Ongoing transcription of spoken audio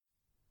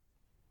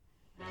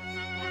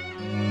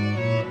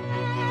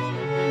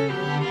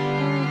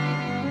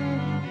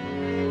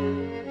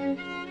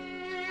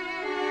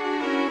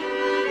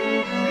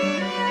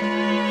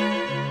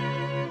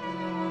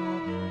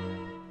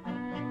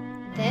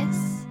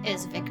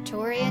is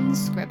Victorian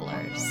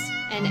Scribblers,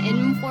 an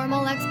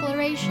informal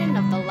exploration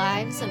of the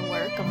lives and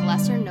work of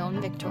lesser-known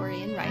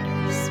Victorian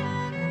writers.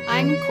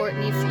 I'm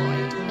Courtney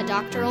Floyd, a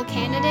doctoral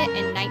candidate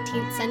in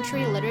 19th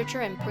century literature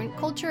and print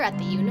culture at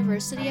the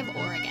University of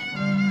Oregon.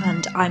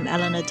 And I'm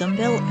Eleanor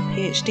Dunville, a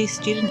PhD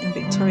student in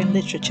Victorian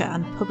literature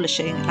and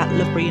publishing at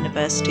Loughborough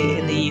University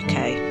in the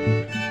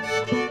UK.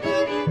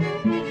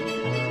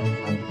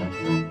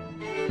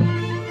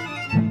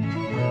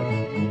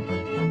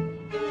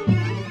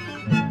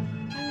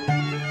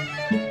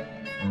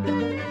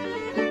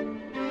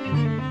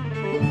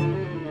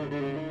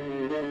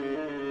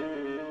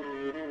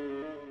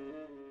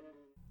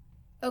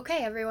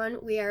 Okay, everyone,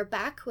 we are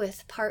back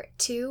with part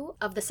 2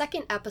 of the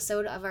second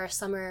episode of our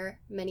summer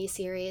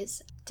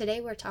mini-series.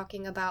 Today we're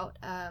talking about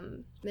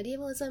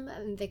medievalism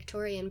and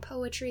Victorian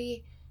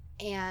poetry,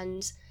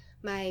 and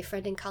my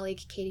friend and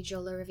colleague Katie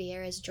Jo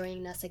LaRiviere is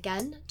joining us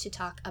again to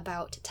talk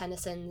about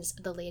Tennyson's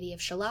The Lady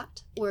of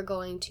Shalott. We're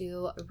going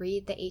to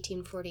read the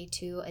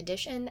 1842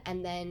 edition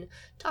and then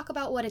talk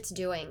about what it's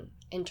doing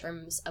in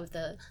terms of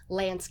the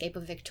landscape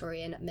of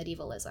Victorian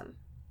medievalism.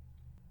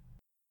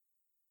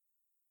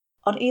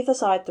 On either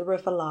side the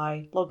river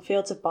lie long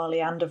fields of barley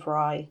and of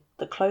rye,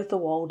 that clothe the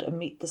wold and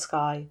meet the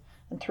sky,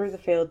 and through the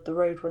field the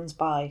road runs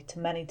by to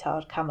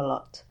many-towered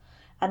Camelot.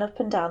 And up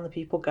and down the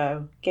people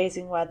go,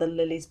 gazing where the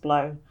lilies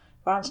blow,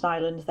 round an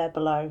island there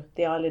below,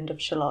 the island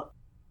of Shalott.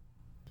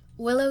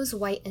 Willows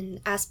whiten,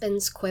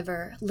 aspens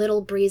quiver, little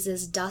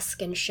breezes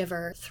dusk and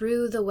shiver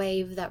through the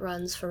wave that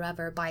runs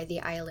forever by the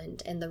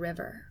island and the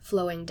river,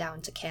 flowing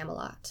down to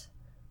Camelot.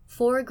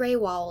 4 grey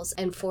walls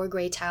and 4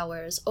 grey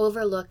towers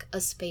overlook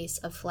a space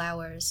of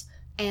flowers,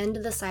 and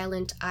the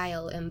silent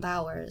isle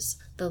embowers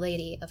the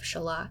Lady of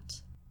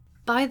Shalott.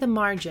 By the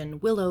margin,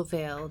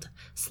 willow-veiled,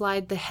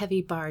 slide the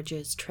heavy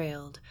barges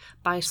trailed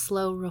by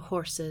slow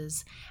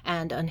horses,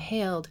 and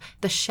unhailed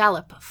the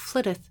shallop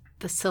flitteth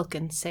the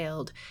silken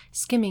sailed,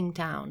 skimming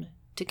down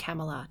to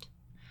Camelot.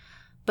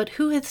 But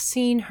who hath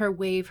seen her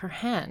wave her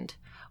hand,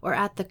 or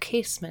at the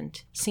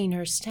casement seen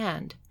her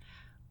stand?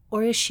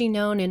 Or is she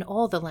known in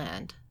all the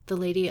land, the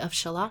Lady of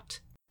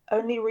Shalott?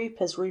 Only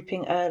reapers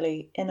reaping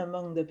early, in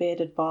among the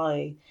bearded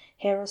barley,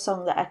 hear a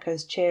song that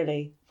echoes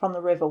cheerly, from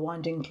the river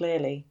winding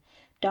clearly,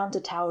 down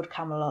to towered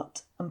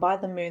Camelot, and by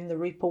the moon the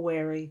reaper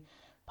weary,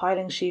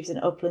 piling sheaves in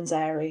uplands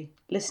airy,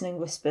 listening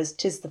whispers,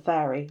 'tis the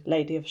fairy,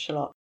 Lady of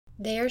Shalott.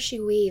 There she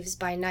weaves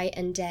by night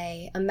and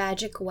day a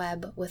magic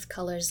web with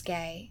colours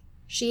gay.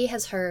 She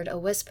has heard a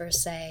whisper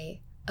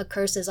say, a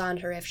curse is on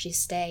her if she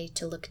stay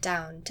to look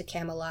down to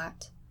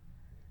Camelot.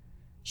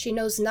 She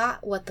knows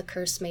not what the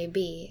curse may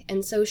be,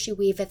 and so she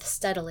weaveth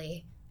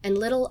steadily, and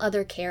little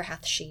other care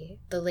hath she,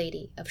 the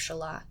Lady of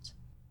Shalott.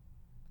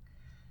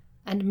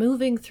 And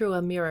moving through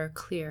a mirror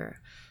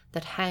clear,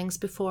 that hangs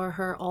before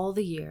her all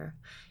the year,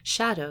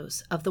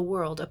 shadows of the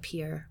world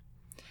appear.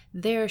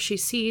 There she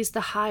sees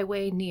the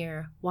highway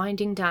near,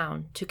 winding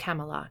down to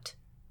Camelot.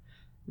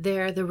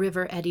 There the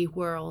river eddy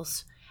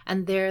whirls,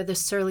 and there the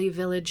surly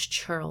village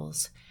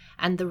churls,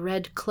 and the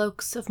red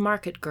cloaks of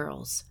market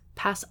girls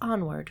pass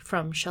onward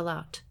from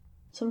Shalott.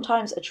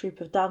 Sometimes a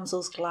troop of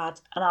damsels glad,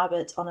 an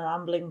abbot on an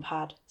ambling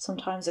pad,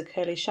 sometimes a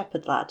curly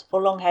shepherd lad,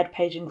 or long-haired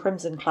page in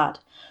crimson clad,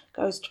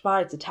 goes to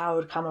ride the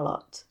towered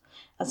Camelot.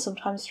 And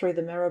sometimes through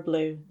the mirror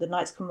blue, the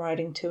knights come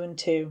riding 2 and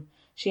 2.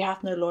 She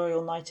hath no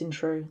loyal knight and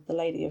true, the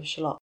Lady of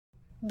Shalott.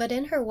 But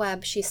in her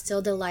web she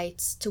still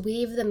delights to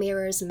weave the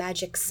mirror's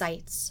magic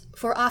sights,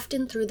 for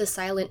often through the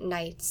silent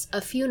nights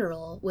a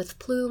funeral with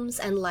plumes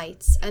and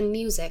lights and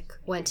music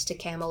went to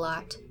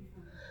Camelot.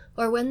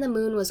 Or when the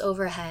moon was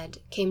overhead,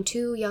 came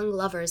 2 young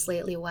lovers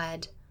lately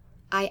wed.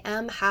 I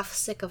am half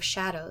sick of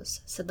shadows,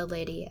 said the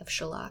Lady of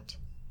Shalott.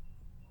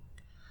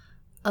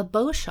 A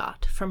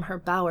bowshot from her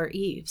bower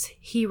eaves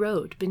he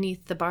rode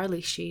beneath the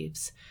barley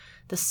sheaves.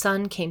 The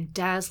sun came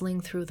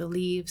dazzling through the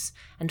leaves,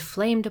 and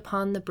flamed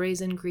upon the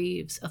brazen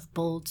greaves of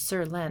bold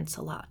Sir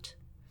Lancelot.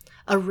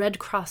 A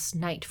red-cross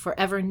knight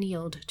forever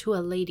kneeled to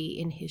a lady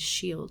in his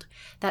shield,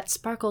 that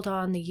sparkled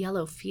on the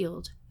yellow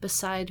field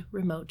beside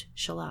remote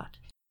Shalott.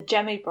 The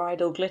gemmy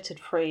bridle glittered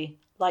free,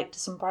 like to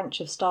some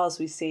branch of stars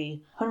we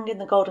see, hung in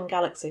the golden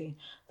galaxy,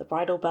 the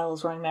bridal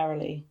bells rang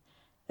merrily,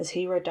 as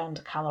he rode down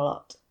to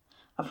Camelot.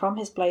 And from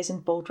his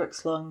blazoned baldric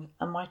slung,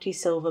 a mighty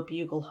silver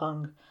bugle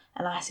hung,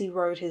 and as he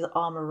rode his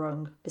armour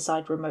rung,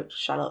 beside remote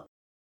Shalott.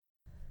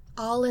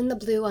 All in the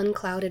blue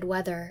unclouded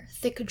weather,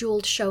 thick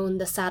jewelled shone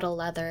the saddle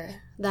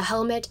leather, the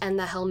helmet and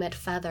the helmet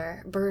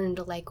feather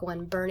burned like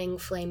one burning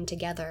flame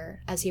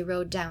together, as he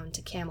rode down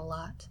to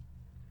Camelot.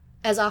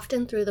 As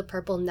often through the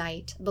purple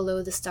night,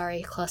 below the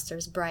starry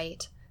clusters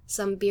bright,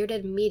 some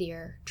bearded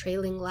meteor,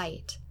 trailing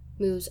light,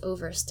 moves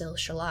over still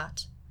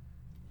Shalott.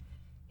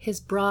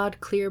 His broad,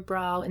 clear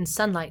brow in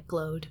sunlight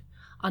glowed,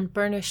 on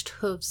burnished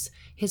hoofs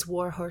his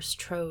war-horse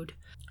trode.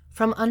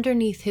 From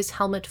underneath his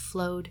helmet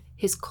flowed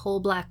his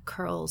coal-black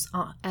curls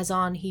as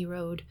on he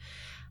rode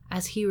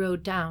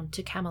down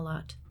to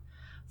Camelot.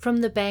 From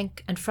the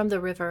bank and from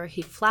the river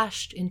he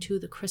flashed into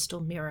the crystal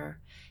mirror,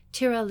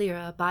 Tira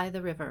lira by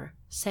the river,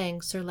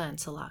 sang Sir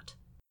Lancelot.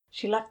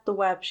 She left the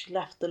web, she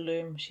left the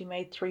loom, she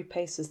made 3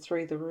 paces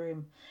through the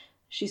room.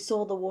 She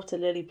saw the water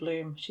lily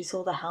bloom, she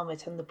saw the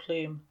helmet and the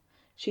plume.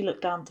 She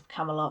looked down to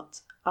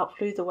Camelot. Out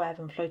flew the web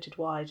and floated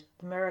wide.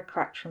 The mirror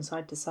cracked from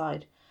side to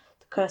side.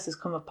 The curse has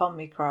come upon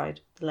me, cried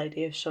the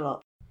Lady of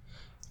Shalott.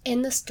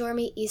 In the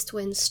stormy east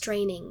wind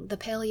straining, the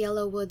pale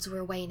yellow woods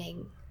were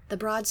waning, the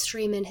broad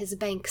stream in his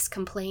banks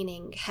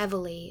complaining,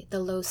 heavily the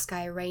low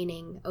sky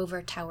raining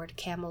over towered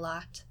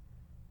Camelot.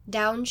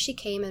 Down she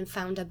came and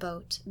found a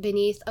boat,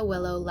 beneath a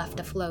willow left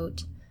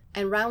afloat,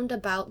 and round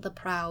about the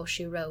prow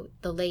she wrote,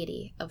 the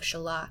Lady of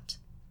Shalott.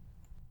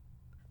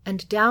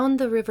 And down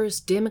the river's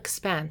dim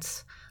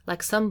expanse,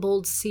 like some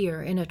bold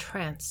seer in a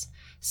trance,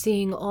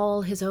 seeing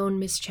all his own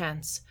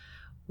mischance,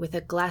 with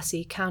a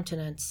glassy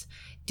countenance,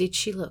 did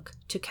she look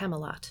to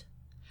Camelot.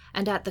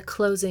 And at the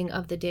closing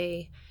of the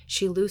day,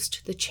 she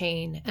loosed the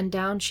chain, and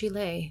down she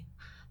lay.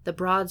 The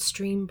broad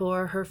stream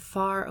bore her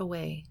far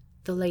away,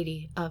 the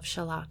Lady of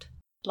Shalott.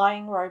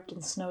 Lying robed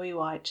in snowy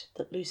white,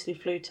 that loosely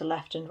flew to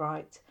left and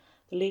right,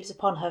 the leaves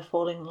upon her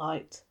falling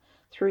light,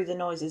 through the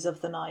noises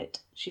of the night,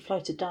 she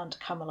floated down to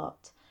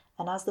Camelot.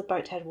 And as the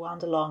boat-head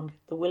wound along,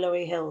 the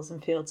willowy hills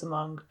and fields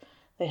among,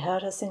 they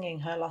heard her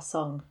singing her last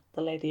song,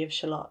 the Lady of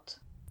Shalott.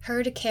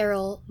 Heard a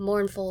carol,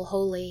 mournful,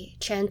 holy,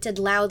 chanted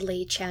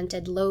loudly,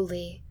 chanted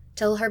lowly,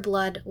 till her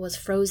blood was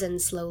frozen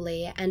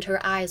slowly, and her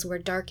eyes were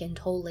darkened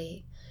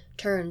wholly,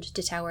 turned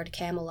to towered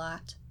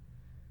Camelot.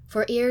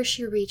 For ere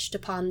she reached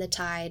upon the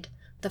tide,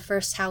 the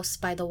first house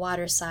by the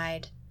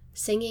waterside,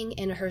 singing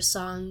in her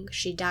song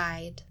she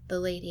died, the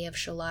Lady of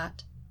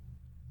Shalott.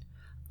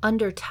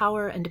 Under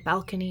tower and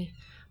balcony,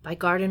 by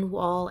garden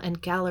wall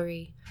and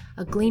gallery,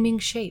 a gleaming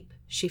shape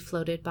she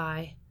floated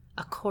by,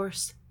 a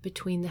course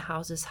between the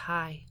houses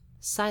high,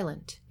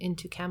 silent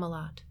into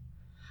Camelot.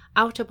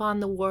 Out upon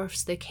the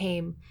wharfs they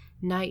came,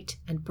 knight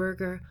and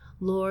burgher,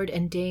 lord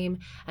and dame,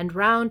 and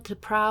round the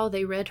prow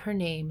they read her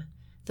name,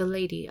 the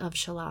Lady of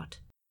Shalott.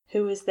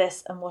 Who is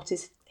this, and what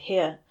is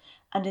here?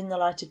 And in the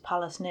lighted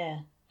palace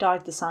near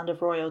died the sound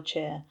of royal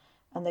cheer,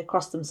 and they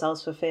crossed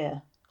themselves for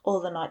fear, all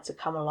the knights at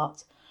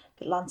Camelot.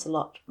 But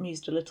Lancelot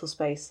mused a little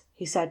space.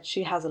 He said,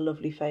 she has a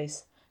lovely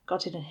face.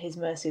 God in his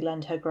mercy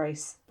lend her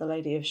grace, the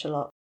Lady of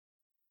Shalott.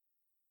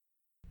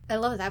 I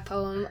love that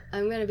poem.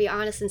 I'm going to be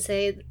honest and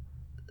say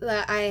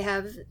that I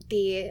have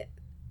the...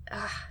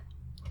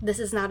 this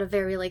is not a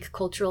very,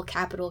 cultural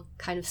capital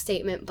kind of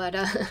statement, but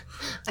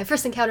I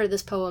first encountered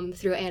this poem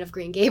through Anne of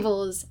Green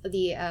Gables,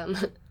 the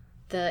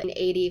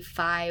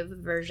 85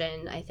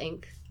 version, I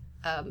think,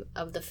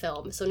 of the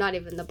film. So not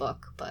even the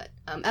book, but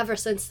ever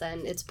since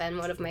then, it's been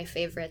one of my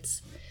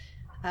favorites.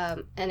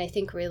 And I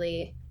think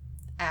really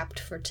apt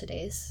for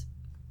today's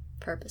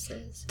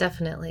purposes.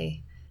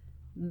 Definitely.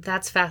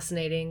 That's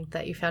fascinating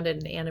that you found it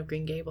in Anne of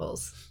Green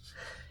Gables,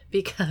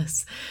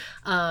 because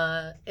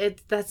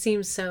that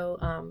seems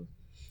so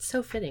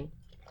so fitting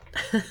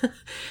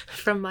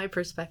from my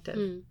perspective.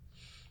 Mm.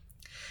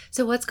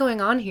 So what's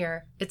going on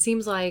here? It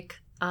seems like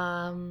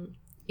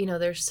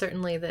there's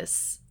certainly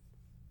this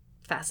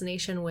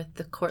fascination with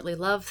the courtly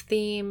love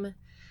theme,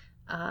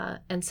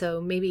 and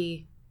so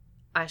maybe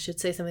I should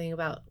say something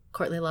about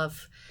courtly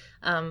love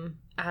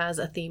as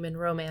a theme in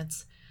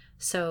romance.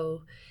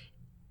 So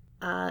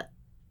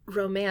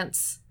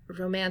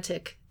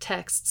romantic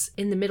texts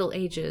in the Middle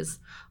Ages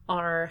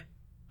are,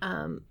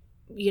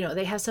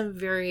 they have some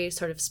very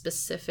sort of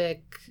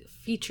specific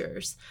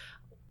features,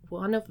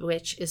 one of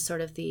which is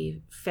sort of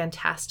the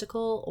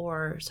fantastical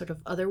or sort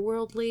of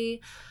otherworldly.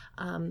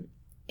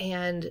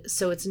 And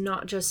so it's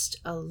not just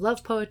a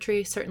love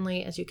poetry,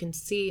 certainly, as you can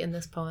see in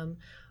this poem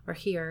or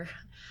here,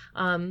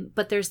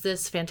 but there's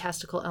this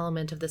fantastical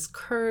element of this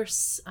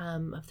curse,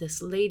 of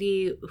this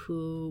lady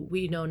who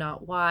we know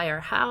not why or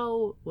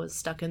how was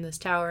stuck in this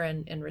tower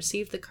and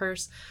received the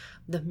curse,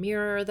 the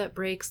mirror that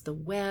breaks, the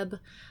web,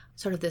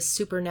 sort of this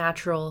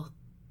supernatural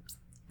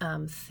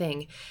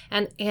thing.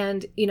 And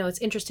it's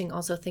interesting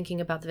also thinking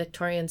about the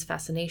Victorians'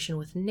 fascination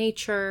with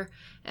nature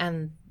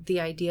and the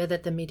idea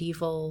that the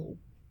medieval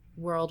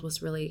world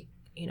was really,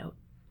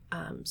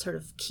 sort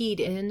of keyed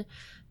in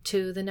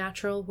to the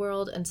natural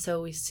world. And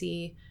so we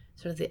see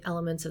sort of the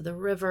elements of the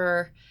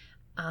river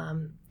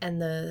and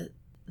the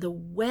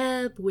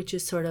web, which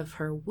is sort of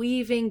her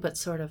weaving, but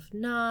sort of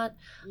not,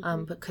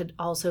 but could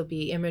also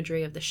be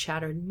imagery of the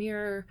shattered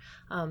mirror.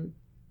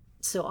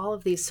 So all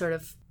of these sort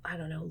of,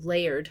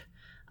 layered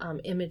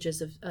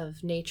images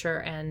of nature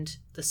and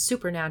the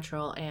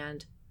supernatural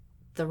and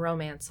the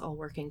romance all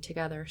working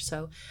together.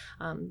 So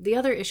the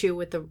other issue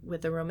with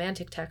the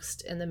romantic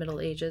text in the Middle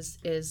Ages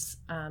is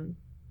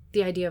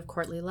the idea of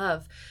courtly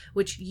love,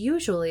 which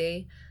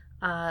usually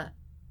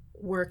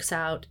works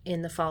out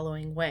in the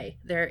following way.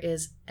 There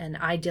is an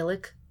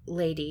idyllic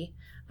lady,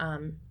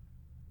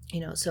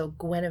 so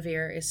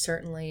Guinevere is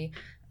certainly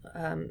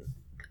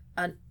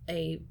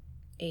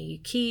a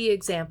key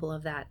example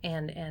of that,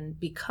 and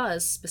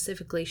because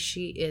specifically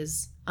she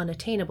is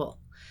unattainable.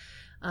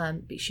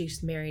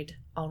 She's married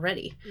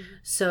already. Mm-hmm.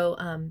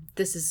 So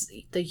this is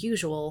the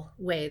usual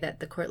way that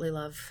the courtly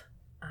love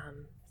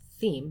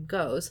theme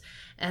goes.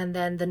 And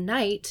then the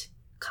knight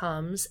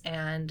comes,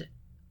 and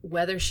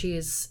whether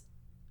she's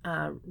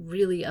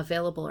really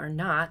available or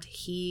not,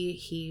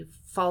 he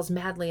falls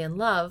madly in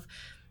love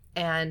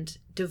and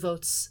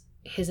devotes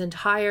his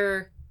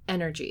entire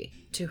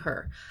energy to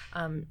her.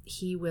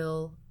 He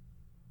will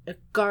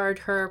guard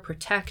her,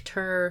 protect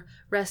her,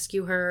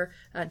 rescue her,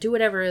 do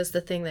whatever is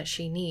the thing that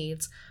she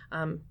needs,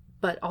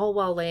 but all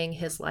while laying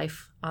his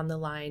life on the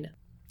line.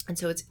 And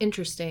so it's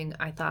interesting,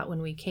 I thought,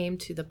 when we came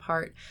to the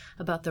part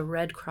about the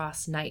Red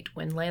Cross Knight,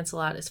 when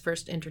Lancelot is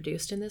first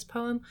introduced in this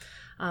poem,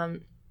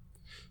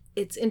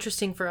 it's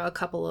interesting for a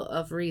couple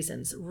of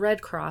reasons.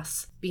 Red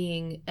Cross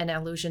being an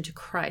allusion to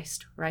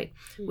Christ, right?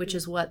 Mm-hmm. Which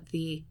is what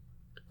the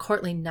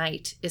courtly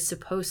knight is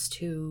supposed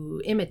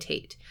to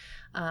imitate.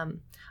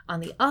 On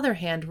the other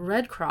hand,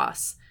 Red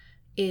Cross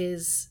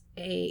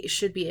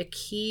should be a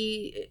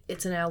key.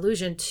 It's an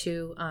allusion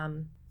to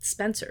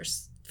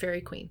Spenser's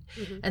Fairy Queen.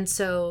 Mm-hmm. And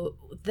so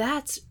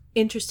that's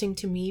interesting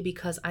to me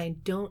because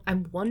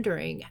I'm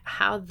wondering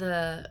how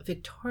the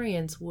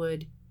Victorians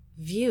would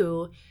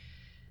view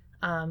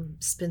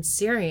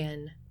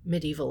Spenserian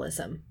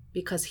medievalism,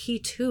 because he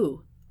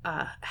too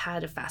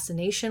had a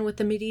fascination with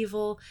the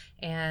medieval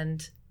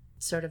and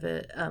sort of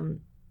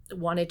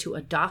wanted to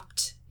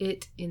adopt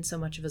it in so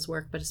much of his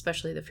work, but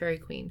especially the Fairy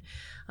Queen.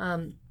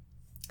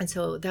 And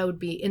so that would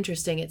be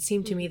interesting. It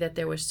seemed to me that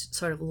there was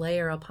sort of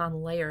layer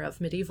upon layer of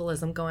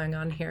medievalism going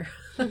on here.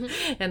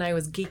 And I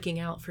was geeking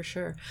out for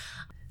sure.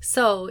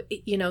 So,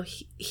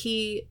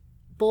 he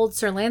bold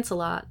Sir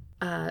Lancelot,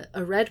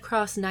 a Red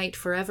Cross knight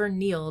forever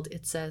kneeled,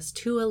 it says,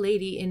 to a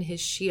lady in his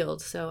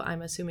shield. So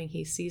I'm assuming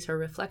he sees her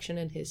reflection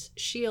in his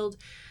shield.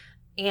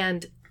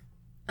 And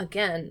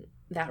again,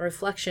 that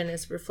reflection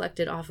is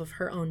reflected off of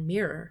her own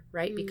mirror,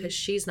 right? Because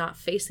she's not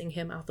facing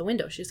him out the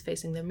window. She's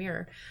facing the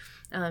mirror.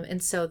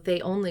 And so they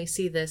only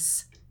see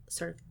this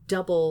sort of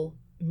double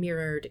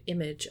mirrored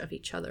image of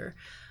each other.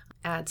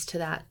 Adds to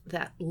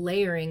that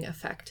layering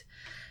effect.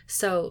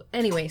 So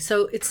anyway,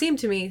 so it seemed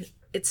to me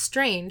it's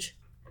strange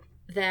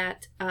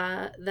that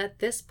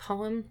this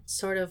poem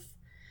sort of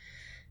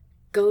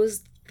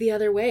goes the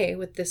other way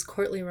with this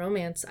courtly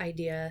romance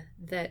idea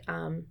that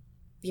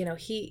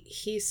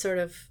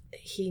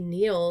he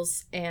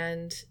kneels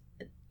and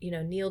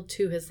kneeled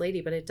to his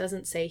lady, but it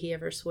doesn't say he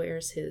ever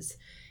swears his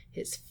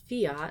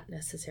fiat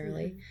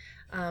necessarily.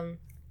 Mm-hmm.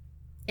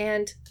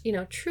 And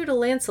true to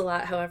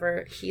Lancelot,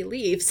 however, he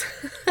leaves.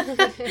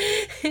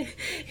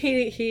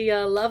 he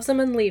loves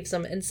him and leaves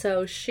him, and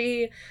so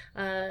she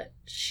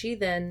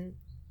then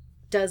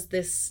does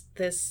this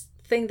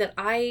thing that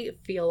I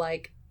feel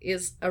like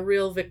is a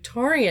real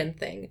Victorian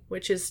thing,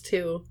 which is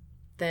to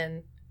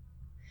then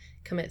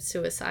commit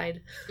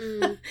suicide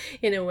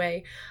in a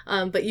way.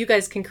 But you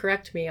guys can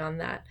correct me on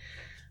that.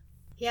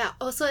 Yeah.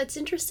 Also, it's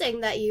interesting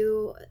that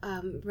you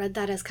read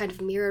that as kind of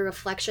mirror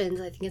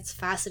reflections. I think it's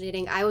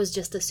fascinating. I was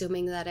just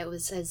assuming that it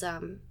was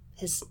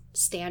his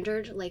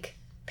standard, like,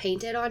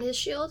 painted on his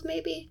shield,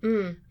 maybe.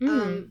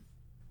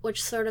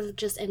 Which sort of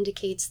just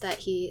indicates that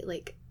he,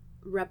 like,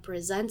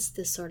 represents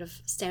this sort of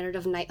standard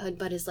of knighthood,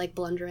 but is, like,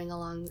 blundering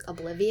along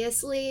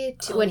obliviously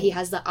when he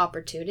has the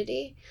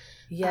opportunity.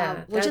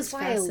 Yeah, which is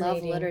why I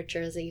love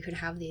literature, is that you can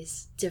have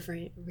these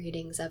different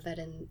readings of it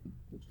and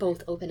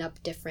both open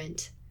up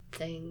different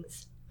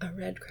things. A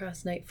Red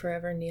Cross Knight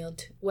forever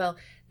kneeled. Well,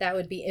 that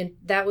would be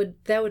that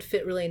would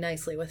fit really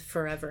nicely with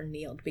forever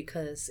kneeled,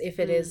 because if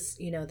it is,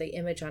 the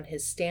image on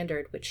his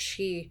standard, which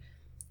she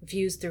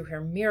views through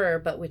her mirror,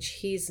 but which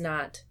he's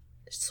not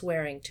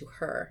swearing to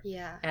her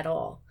at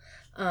all.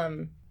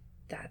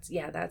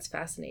 That's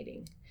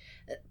fascinating.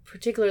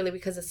 Particularly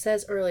because it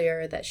says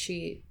earlier that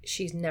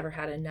she's never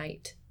had a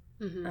knight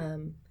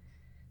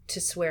to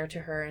swear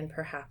to her, and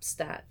perhaps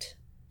that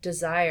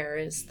desire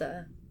is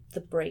the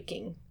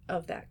breaking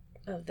of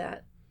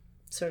that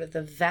sort of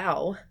the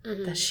vow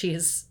that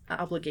she's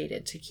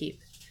obligated to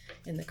keep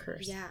in the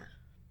curse. Yeah.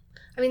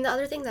 I mean, the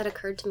other thing that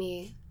occurred to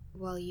me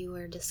while you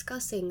were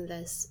discussing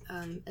this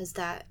is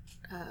that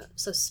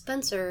so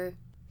Spenser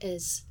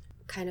is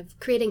kind of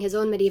creating his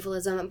own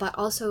medievalism, but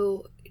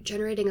also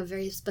generating a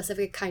very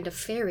specific kind of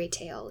fairy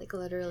tale. Like,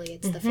 literally,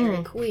 it's the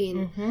Fairy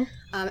Queen.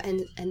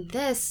 And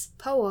this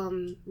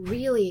poem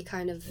really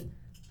kind of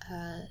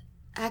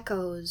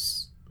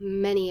echoes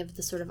many of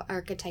the sort of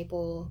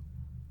archetypal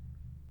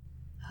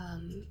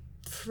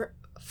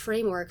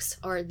frameworks,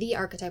 or the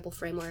archetypal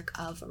framework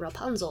of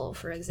Rapunzel,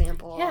 for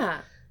example.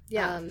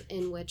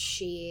 In which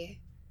she,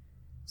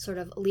 sort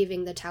of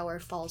leaving the tower,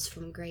 falls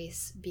from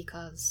grace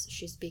because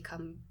she's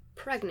become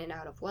pregnant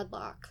out of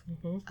wedlock.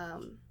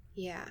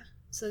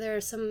 So there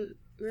are some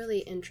really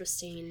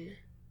interesting...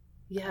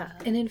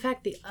 and in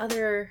fact, the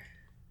other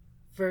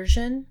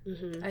version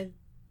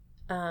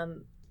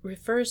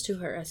refers to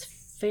her as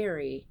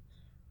fairy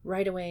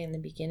right away in the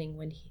beginning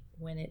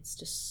when it's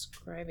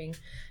describing,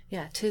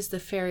 'tis the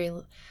fairy.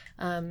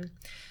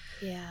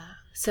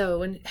 So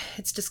when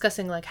it's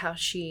discussing, like, how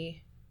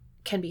she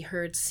can be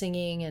heard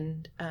singing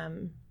and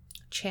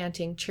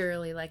chanting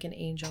cheerily like an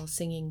angel,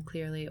 singing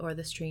clearly, or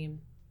the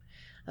stream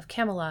of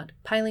Camelot,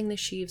 piling the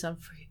sheaves on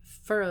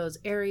furrows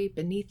airy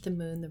beneath the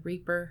moon. The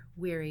reaper,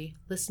 weary,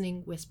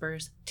 listening,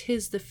 whispers,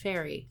 "'Tis the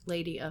fairy,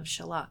 Lady of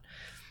Shalott."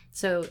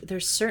 So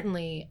there's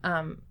certainly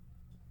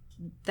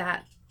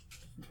that,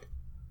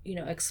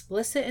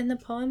 explicit in the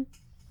poem.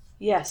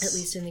 Yes. At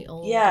least in the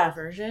older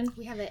version.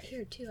 We have it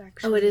here too,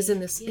 actually. Oh, it is in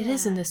this. Yeah. It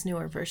is in this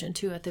newer version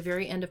too. At the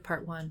very end of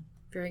part 1.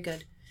 Very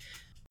good.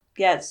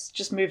 Yeah, it's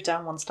just moved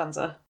down one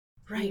stanza.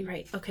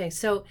 Right. Okay,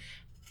 so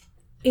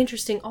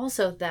interesting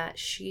also that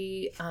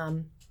she,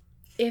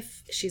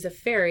 if she's a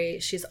fairy,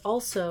 she's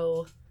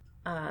also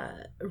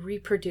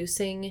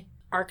reproducing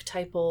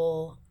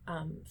archetypal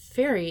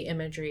fairy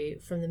imagery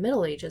from the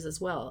Middle Ages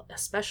as well,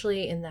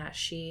 especially in that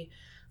she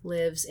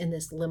lives in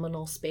this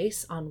liminal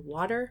space on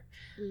water.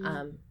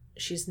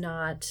 She's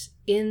not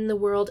in the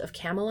world of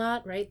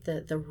Camelot, right?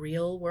 The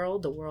real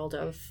world, the world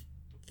of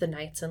the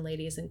knights and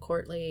ladies and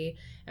courtly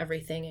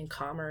everything and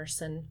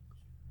commerce. And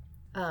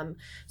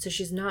so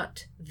she's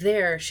not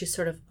there. She's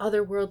sort of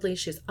otherworldly.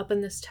 She's up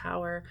in this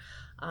tower.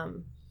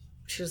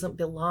 She doesn't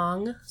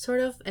belong,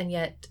 sort of, and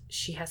yet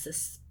she has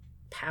this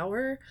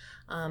power.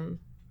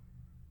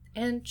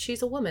 And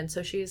she's a woman,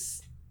 so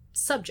she's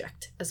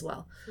subject as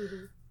well.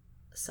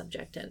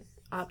 Subject and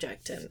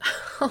object and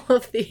all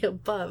of the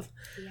above.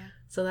 Yeah.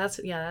 So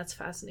that's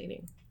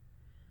fascinating.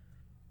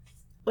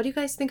 What do you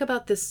guys think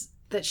about this,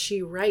 that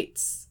she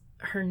writes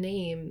her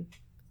name,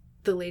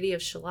 the Lady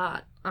of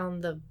Shalott, on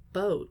the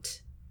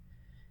boat?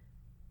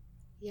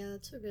 Yeah,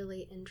 that's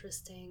really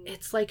interesting.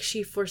 It's like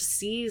she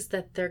foresees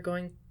that they're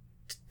going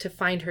to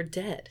find her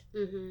dead.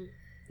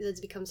 That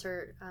becomes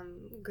her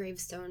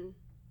gravestone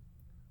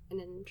in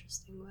an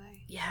interesting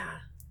way. Yeah.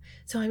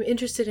 So I'm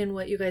interested in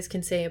what you guys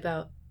can say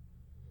about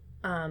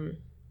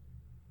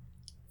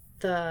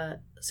the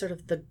sort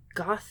of the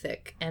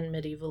Gothic and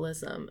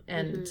medievalism,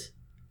 and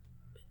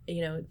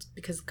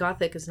because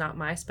Gothic is not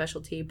my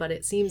specialty, but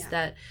it seems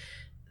that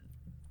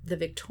the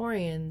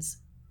Victorians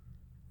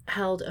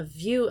held a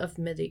view of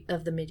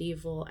the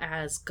medieval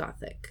as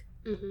Gothic.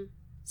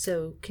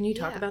 So can you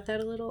talk about that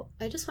a little?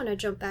 I just want to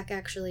jump back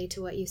actually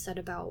to what you said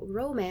about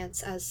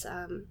romance as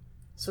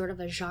sort of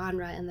a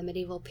genre in the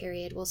medieval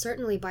period. Well,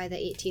 certainly by the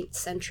 18th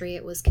century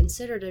it was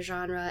considered a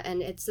genre,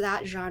 and it's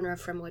that genre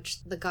from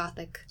which the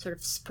Gothic sort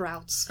of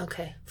sprouts,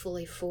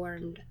 fully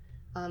formed.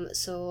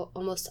 So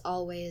almost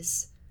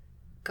always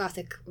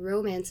Gothic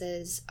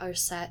romances are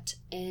set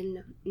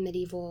in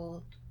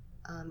medieval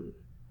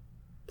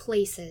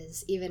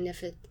places, even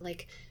if it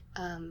like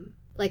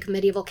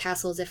medieval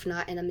castles, if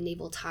not in a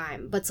medieval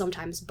time, but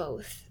sometimes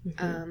both.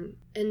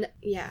 And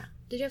yeah,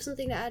 did you have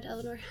something to add,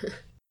 Eleanor?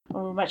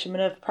 When we mentioned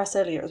Minerva Press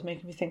earlier, it was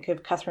making me think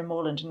of Catherine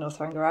Morland in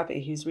Northanger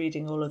Abbey, who's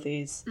reading all of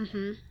these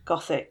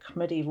Gothic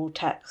medieval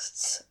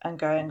texts and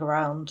going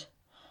around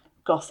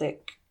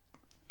Gothic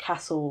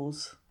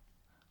castles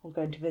or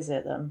going to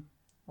visit them,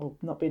 or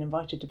not being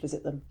invited to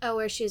visit them. Oh,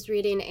 where she's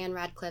reading Anne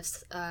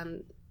Radcliffe's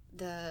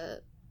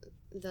the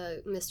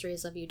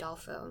Mysteries of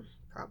Udolpho,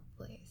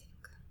 probably,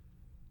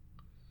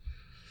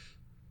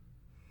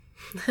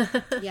 I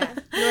think. Yeah,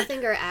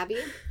 Northanger Abbey.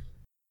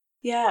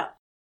 Yeah.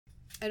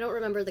 I don't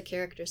remember the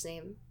character's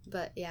name,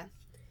 but yeah.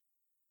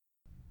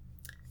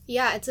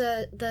 Yeah, it's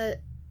by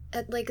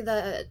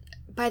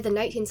the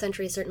 19th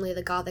century, certainly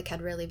the Gothic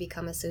had really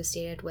become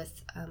associated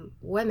with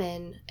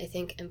women, I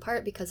think in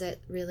part because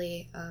it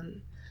really,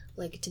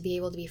 to be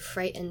able to be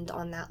frightened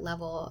on that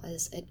level,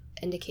 as it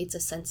indicates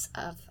a sense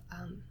of,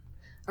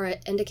 or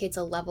it indicates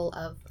a level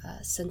of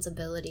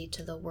sensibility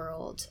to the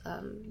world,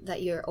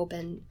 that you're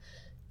open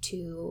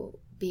to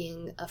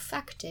being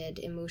affected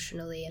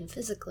emotionally and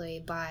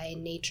physically by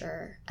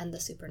nature and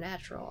the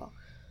supernatural,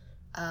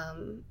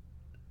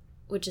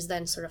 which is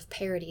then sort of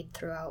parodied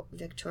throughout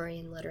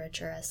Victorian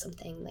literature as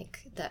something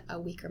like that a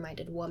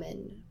weaker-minded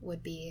woman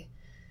would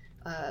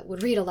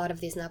read a lot of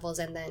these novels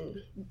and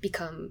then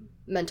become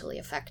mentally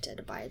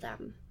affected by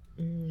them.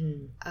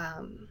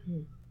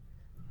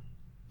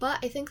 But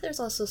I think there's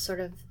also sort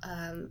of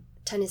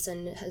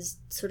Tennyson has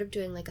sort of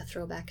doing like a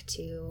throwback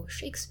to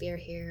Shakespeare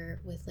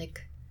here with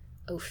like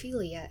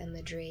Ophelia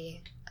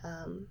imagery,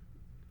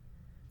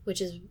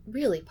 which is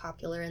really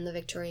popular in the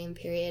Victorian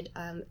period.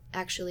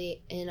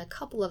 Actually, in a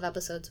couple of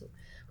episodes,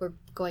 we're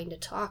going to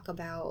talk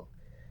about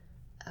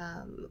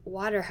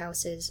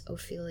Waterhouse's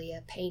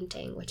Ophelia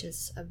painting, which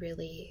is a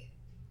really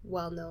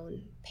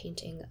well-known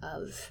painting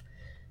of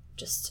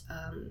just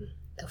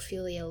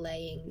Ophelia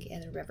laying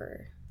in a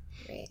river.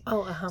 Right.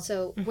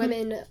 So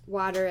women,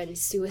 water, and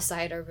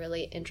suicide are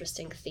really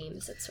interesting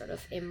themes that sort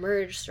of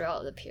emerge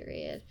throughout the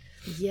period.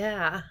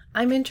 Yeah,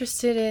 I'm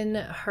interested in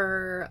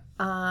her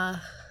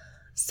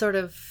sort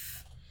of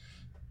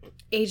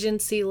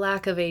agency,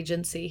 lack of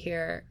agency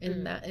here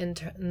in that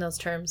in those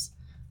terms,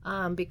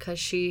 because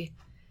she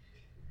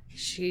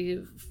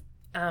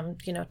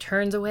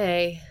turns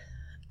away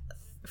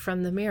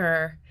from the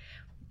mirror,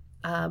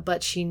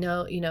 but she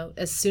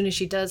as soon as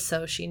she does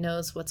so, she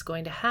knows what's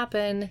going to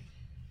happen,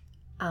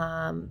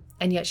 and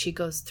yet she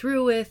goes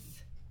through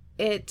with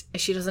it.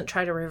 She doesn't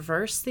try to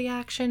reverse the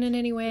action in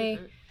any way.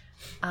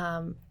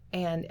 And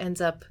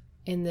ends up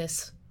in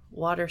this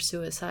water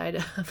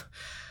suicide.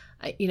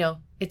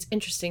 It's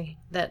interesting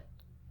that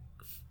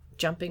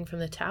jumping from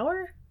the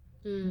tower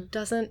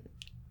doesn't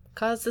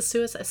cause the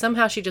suicide.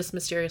 Somehow she just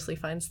mysteriously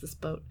finds this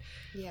boat.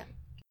 Yeah.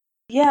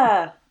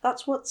 Yeah,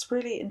 that's what's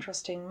really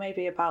interesting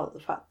maybe about the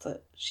fact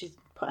that she's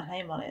put her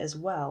name on it as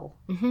well.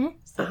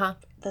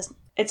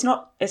 It's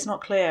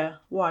not clear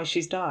why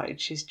she's died.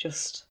 She's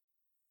just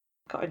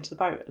got into the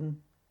boat and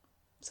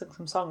sung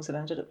some songs and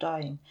ended up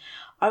dying.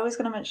 I was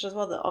going to mention as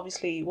well that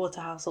obviously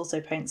Waterhouse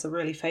also paints a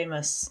really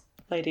famous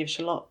Lady of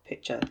Shalott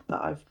picture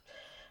that I've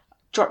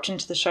dropped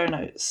into the show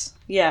notes.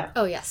 Yeah.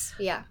 Oh, yes.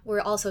 Yeah.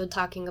 We're also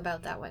talking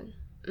about that one.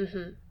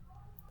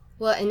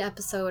 Well, in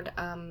episode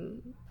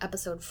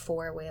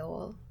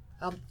 4,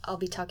 I'll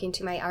be talking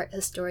to my art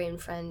historian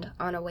friend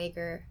Anna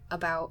Wager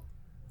about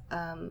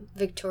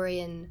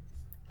Victorian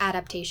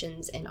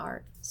adaptations in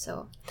art.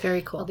 So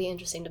very cool. It'll be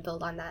interesting to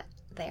build on that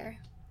there.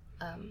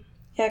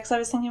 Yeah, because I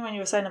was thinking when you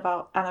were saying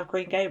about Anne of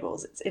Green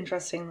Gables, it's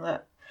interesting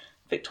that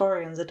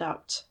Victorians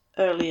adapt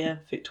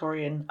earlier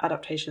Victorian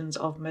adaptations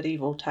of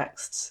medieval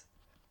texts.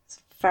 It's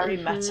very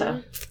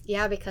meta.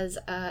 Yeah, because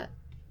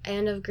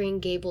Anne of Green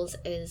Gables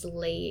is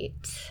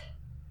late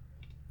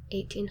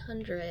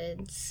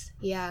 1800s.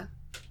 Yeah.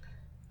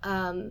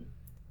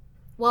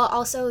 Well,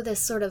 also this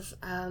sort of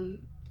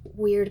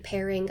weird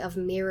pairing of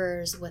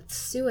mirrors with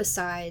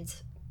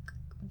suicides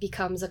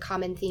becomes a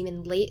common theme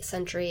in late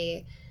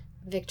century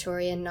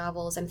Victorian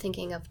novels. I'm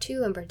thinking of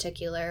 2 in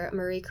particular.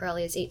 Marie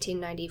Corelli's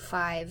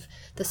 1895,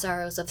 The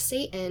Sorrows of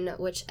Satan,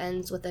 which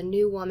ends with a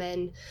new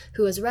woman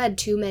who has read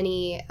too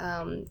many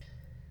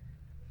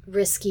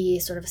risky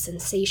sort of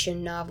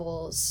sensation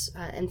novels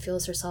and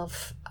feels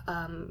herself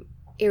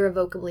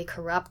irrevocably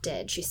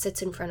corrupted. She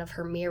sits in front of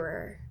her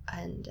mirror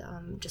and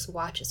just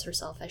watches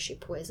herself as she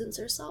poisons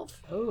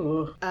herself.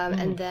 Oh.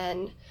 And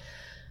then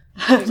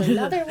there's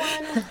another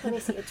one. Let me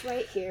see. It's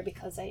right here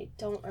because I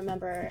don't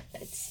remember.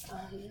 It's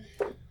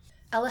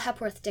Ella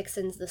Hepworth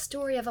Dixon's The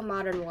Story of a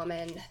Modern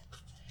Woman.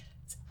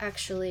 It's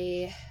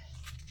actually...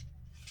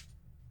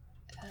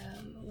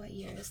 what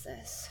year is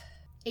this?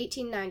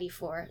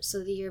 1894,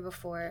 so the year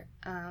before.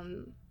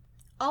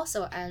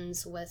 Also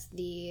ends with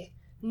the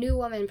new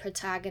woman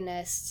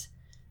protagonist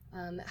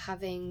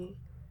having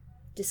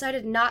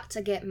decided not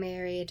to get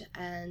married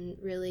and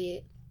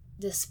really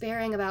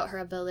despairing about her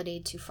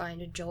ability to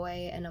find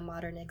joy in a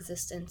modern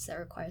existence that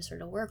requires her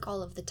to work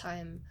all of the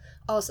time,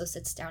 also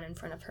sits down in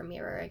front of her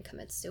mirror and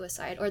commits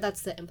suicide, or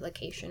that's the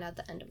implication at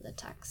the end of the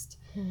text.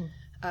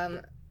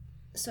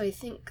 So I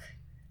think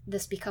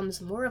this becomes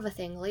more of a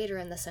thing later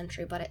in the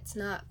century, but it's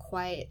not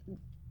quite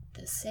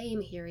the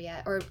same here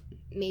yet, or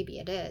maybe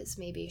it is.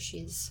 Maybe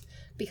she's,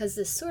 because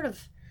this sort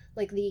of,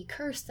 like, the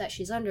curse that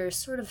she's under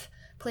sort of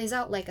plays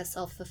out like a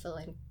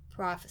self-fulfilling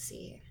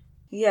prophecy.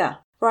 Yeah,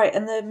 right,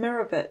 and the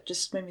mirror bit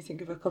just made me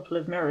think of a couple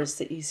of mirrors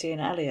that you see in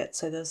Eliot.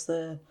 So there's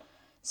the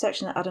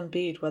section at Adam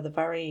Bede where the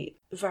very,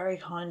 very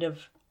kind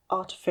of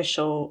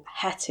artificial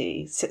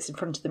Hetty sits in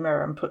front of the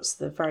mirror and puts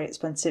the very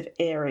expensive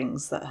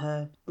earrings that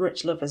her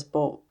rich lovers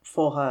bought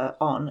for her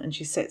on, and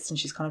she sits and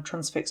she's kind of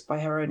transfixed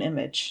by her own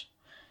image,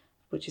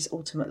 which is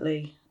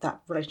ultimately that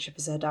relationship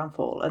is her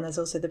downfall. And there's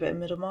also the bit in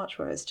Middlemarch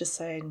where it's just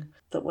saying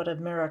that when a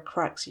mirror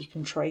cracks, you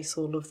can trace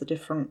all of the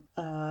different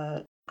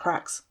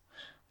cracks.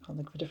 I can't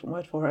think of a different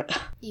word for it.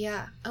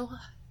 Yeah. Oh,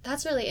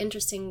 that's really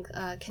interesting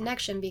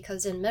connection,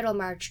 because in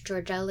Middlemarch,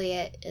 George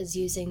Eliot is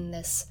using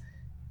this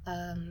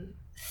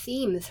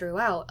theme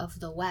throughout of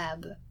the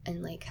web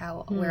and like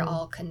how we're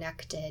all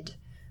connected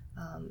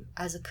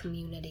as a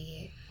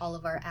community. All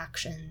of our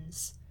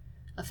actions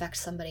affect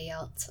somebody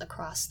else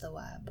across the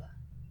web.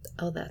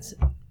 Oh,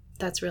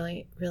 that's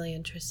really, really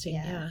interesting.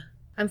 Yeah.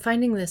 I'm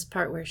finding this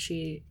part where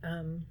she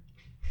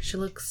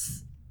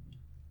looks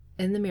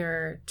in the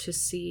mirror to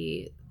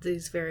see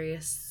these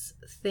various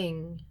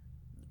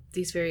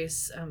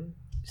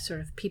sort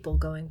of people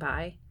going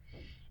by,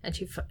 and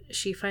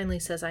she finally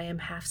says, "I am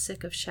half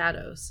sick of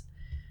shadows,"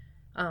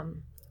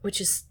 which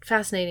is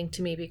fascinating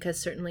to me because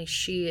certainly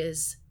she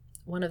is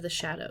one of the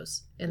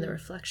shadows in the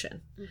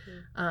reflection.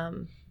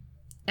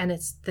 And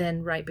it's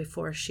then right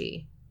before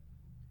she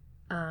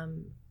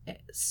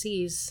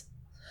sees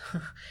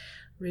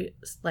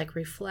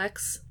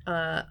reflects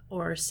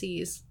or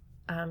sees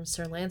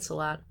Sir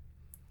Lancelot,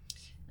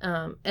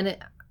 and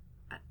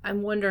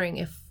I'm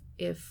wondering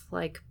if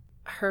like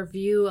her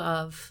view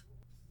of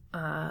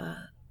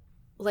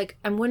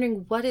I'm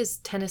wondering what is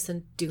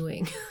Tennyson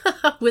doing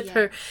with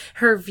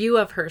her view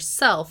of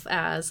herself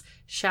as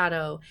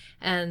shadow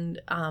and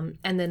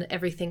then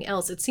everything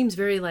else. It seems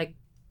very like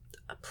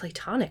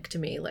Platonic to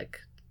me, like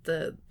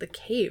the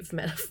cave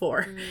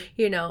metaphor,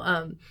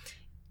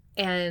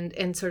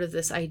 and sort of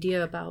this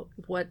idea about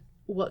what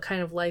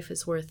kind of life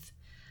is worth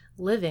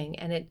living.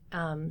 And it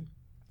I'm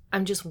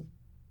just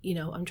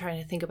I'm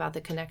trying to think about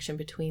the connection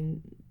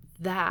between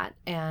that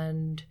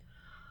and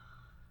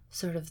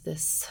sort of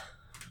this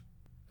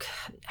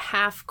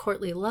half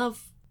courtly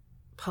love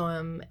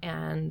poem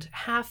and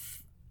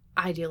half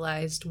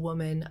idealized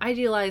woman,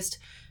 idealized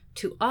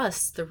to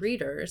us, the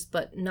readers,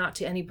 but not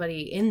to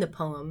anybody in the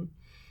poem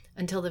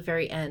until the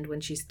very end when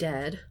she's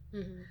dead.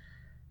 Mm-hmm.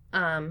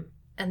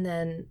 And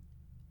then,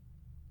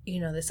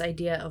 this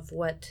idea of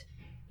what,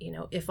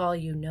 if all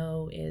you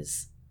know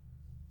is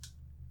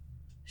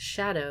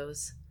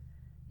shadows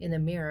in the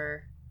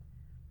mirror,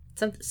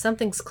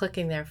 something's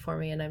clicking there for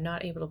me, and I'm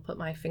not able to put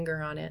my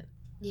finger on it.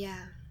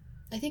 Yeah.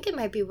 I think it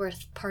might be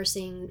worth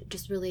parsing,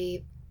 just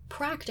really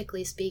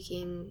practically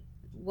speaking,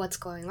 what's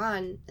going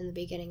on in the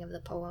beginning of the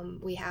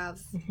poem. We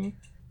have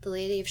the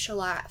Lady of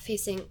Shalott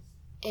facing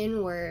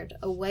inward,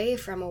 away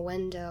from a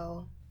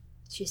window.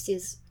 She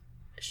sees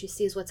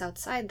what's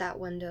outside that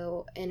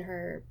window in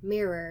her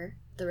mirror,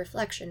 the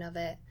reflection of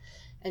it,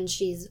 and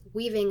she's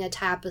weaving a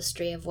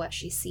tapestry of what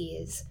she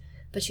sees.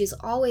 But she's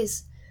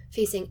always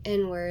facing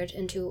inward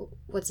into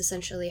what's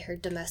essentially her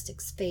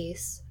domestic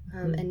space,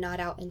 and not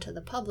out into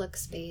the public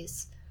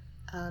space.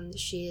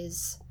 She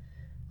is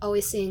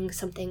always seeing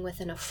something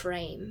within a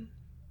frame.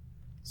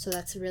 So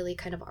that's a really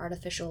kind of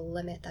artificial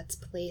limit that's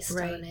placed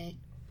on it.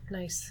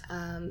 Nice.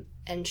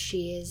 And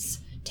she is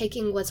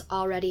taking what's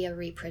already a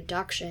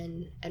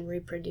reproduction and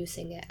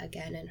reproducing it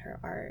again in her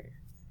art.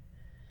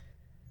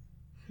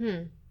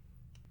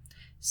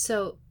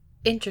 So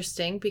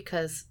interesting,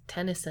 because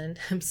Tennyson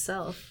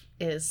himself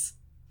is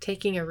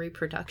taking a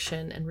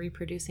reproduction and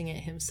reproducing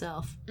it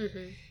himself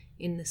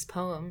in this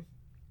poem.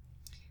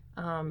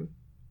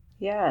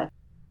 Yeah.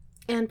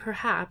 And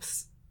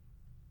perhaps,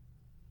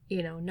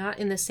 not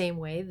in the same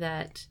way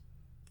that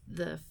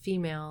the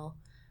female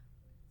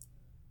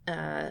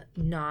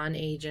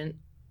non-agent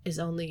is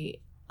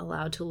only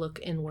allowed to look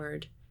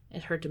inward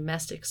at her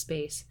domestic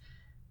space,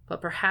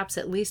 but perhaps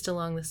at least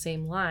along the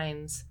same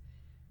lines,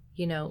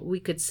 we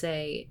could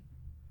say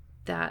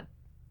that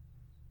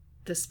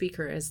the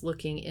speaker is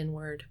looking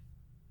inward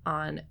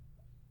on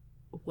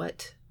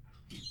what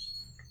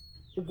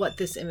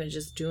this image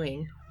is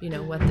doing,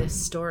 what this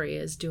story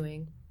is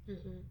doing,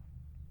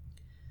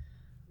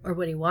 or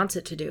what he wants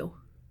it to do.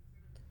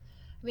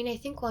 I mean, I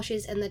think while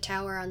she's in the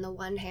tower, on the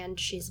one hand,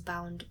 she's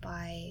bound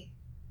by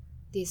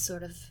these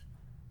sort of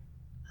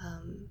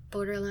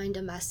borderline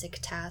domestic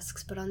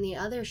tasks, but on the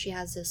other, she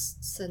has this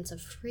sense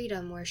of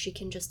freedom where she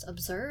can just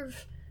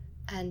observe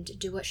and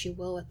do what she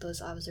will with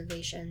those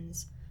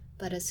observations.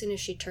 But as soon as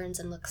she turns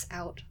and looks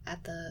out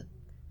at the,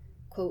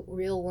 quote,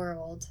 real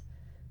world,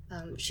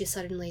 she's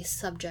suddenly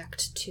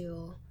subject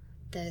to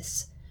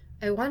this.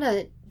 I want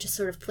to just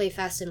sort of play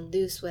fast and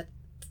loose with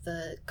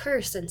the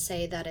curse and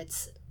say that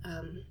it's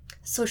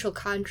social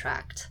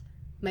contract.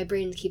 My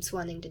brain keeps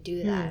wanting to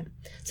do that.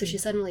 So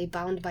she's suddenly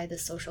bound by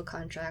this social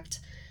contract,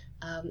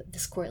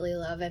 this courtly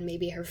love, and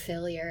maybe her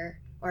failure,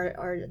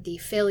 or the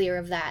failure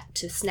of that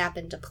to snap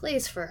into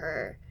place for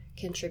her,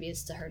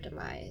 contributes to her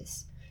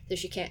demise. So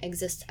she can't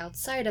exist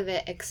outside of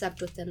it except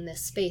within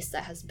this space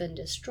that has been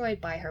destroyed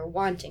by her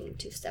wanting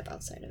to step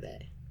outside of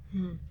it.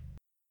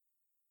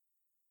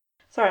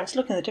 Sorry, I'm just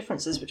looking at the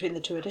differences between the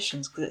two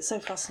editions because it's so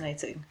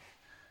fascinating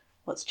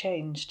what's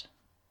changed.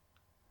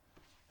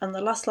 And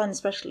the last line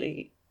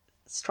especially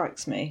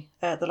strikes me,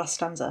 the last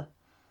stanza,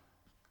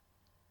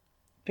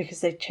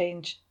 because they've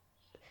changed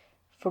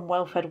from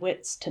well-fed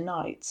wits to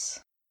knights.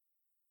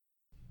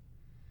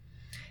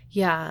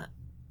 Yeah.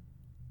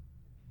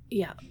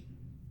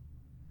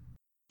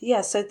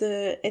 Yeah, so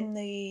in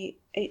the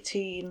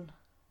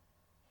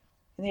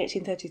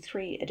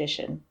 1833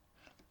 edition,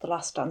 the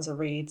last stanza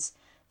reads,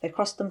 "They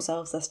crossed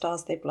themselves, their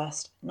stars they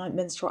blessed, knight,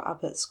 minstrel,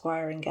 abbot,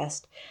 squire and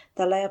guest.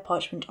 There lay a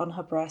parchment on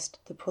her breast,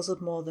 that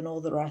puzzled more than all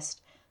the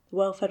rest. The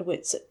well-fed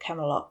wits at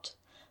Camelot.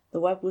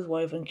 The web was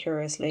woven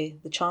curiously,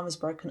 the charm is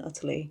broken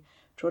utterly.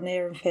 Draw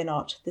near and fear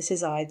not, this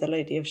is I, the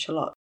Lady of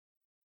Shalott."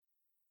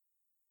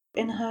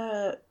 In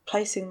her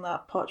placing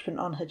that parchment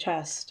on her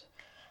chest,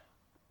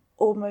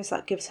 almost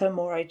that gives her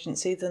more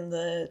agency than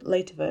the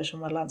later version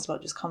where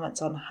Lancelot just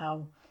comments on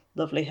how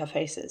lovely her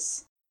face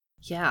is.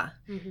 Yeah.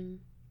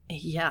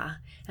 Yeah.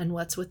 And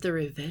what's with the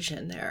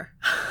revision there?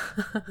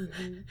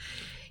 Yeah,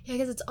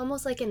 because it's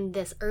almost like in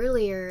this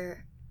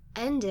earlier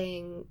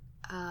ending,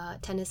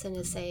 Tennyson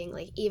is saying,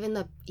 like, even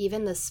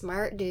the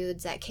smart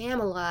dudes at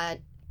Camelot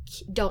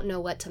don't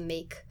know what to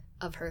make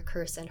of her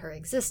curse and her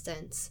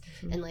existence,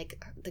 and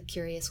like the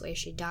curious way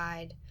she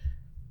died.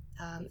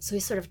 So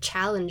he's sort of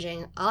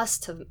challenging us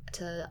to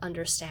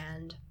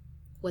understand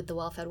what the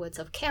well-fed wits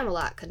of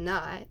Camelot could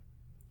not,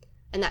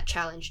 and that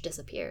challenge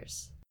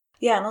disappears.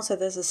 Yeah, and also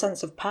there's a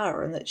sense of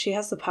power, and that she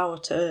has the power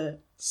to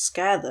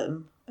scare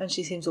them, and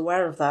she seems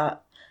aware of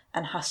that,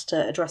 and has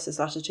to address this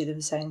letter to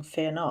them saying,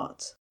 "Fear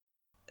not."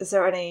 Is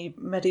there any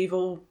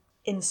medieval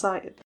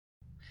insight?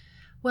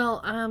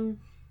 Well,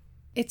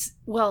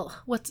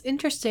 what's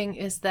interesting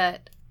is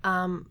that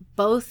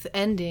both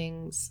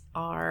endings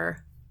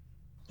are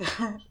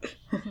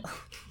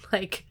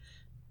like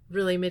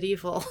really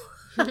medieval.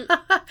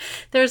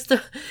 There's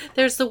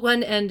the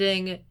one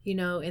ending,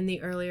 in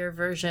the earlier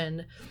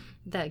version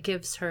that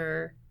gives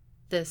her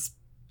this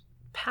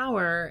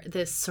power,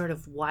 this sort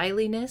of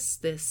wiliness,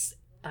 this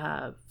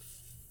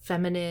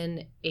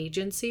feminine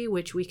agency,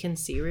 which we can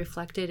see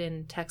reflected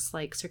in texts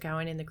like Sir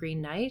Gawain and the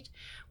Green Knight,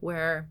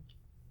 where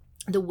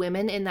the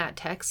women in that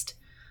text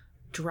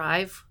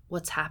drive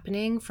what's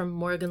happening from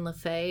Morgan Le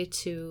Fay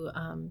to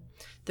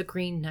the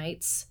Green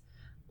Knight's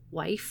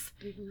wife,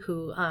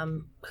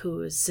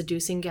 who is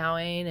seducing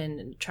Gawain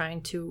and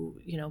trying to,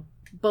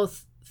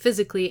 both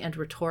physically and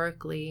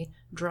rhetorically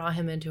draw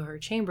him into her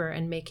chamber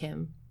and make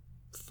him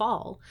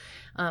fall,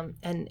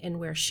 and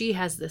where she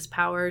has this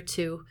power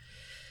to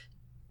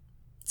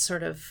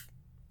sort of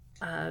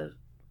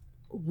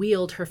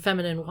wield her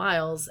feminine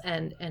wiles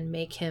and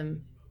make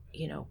him,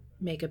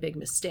 make a big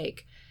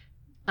mistake.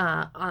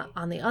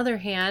 On the other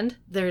hand,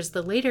 there's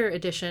the later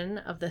edition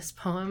of this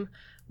poem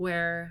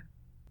where,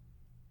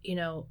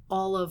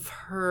 all of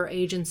her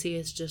agency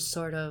is just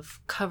sort of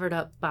covered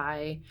up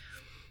by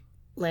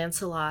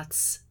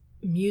Lancelot's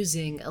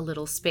musing a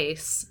little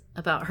space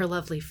about her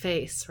lovely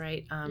face,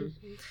 right?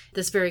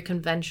 This very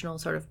conventional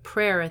sort of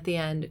prayer at the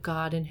end,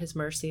 God in his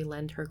mercy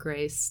lend her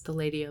grace, the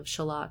Lady of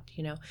Shalott,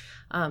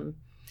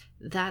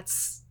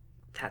 that's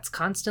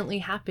constantly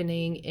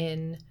happening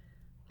in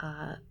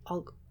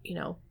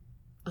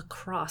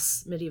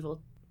across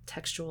medieval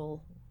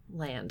textual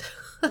land.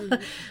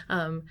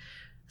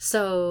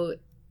 So,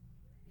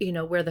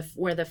 where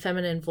the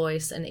feminine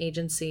voice and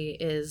agency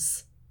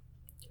is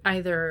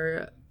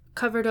either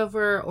covered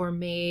over or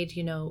made,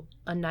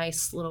 a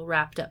nice little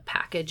wrapped up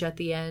package at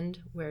the end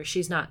where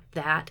she's not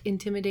that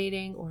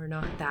intimidating or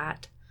not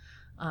that,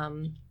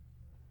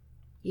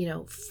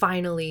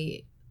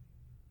 finally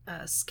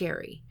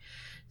scary.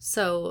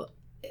 So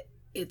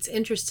it's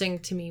interesting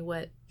to me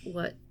what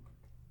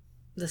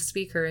the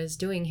speaker is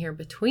doing here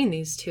between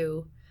these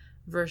two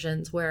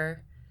versions,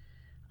 where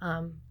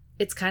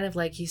it's kind of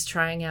like he's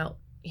trying out,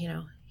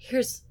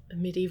 here's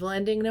medieval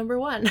ending number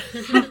 1.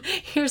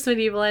 Here's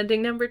medieval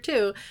ending number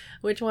 2.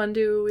 Which one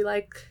do we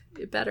like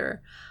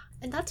better?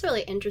 And that's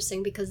really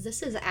interesting because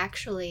this is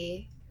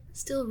actually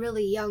still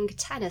really young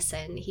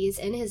Tennyson. He's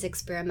in his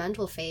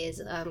experimental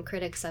phase.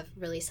 Critics have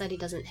really said he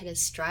doesn't hit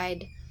his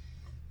stride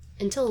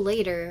until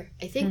later,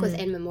 I think with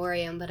In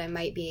Memoriam, but I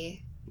might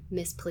be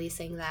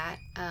misplacing that.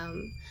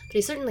 But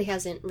he certainly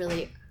hasn't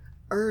really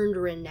earned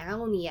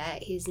renown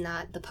yet. He's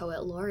not the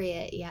poet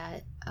laureate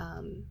yet.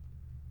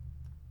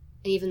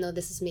 And even though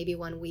this is maybe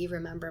one we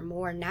remember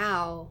more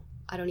now,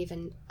 I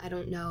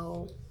don't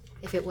know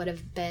if it would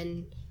have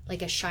been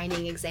like a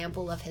shining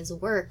example of his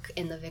work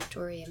in the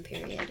Victorian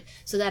period.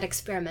 So that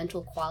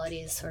experimental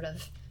quality is sort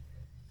of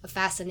a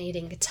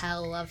fascinating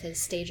tell of his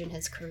stage in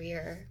his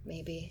career,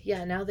 maybe.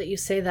 Yeah, now that you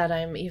say that,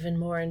 I'm even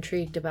more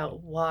intrigued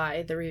about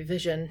why the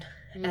revision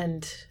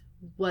and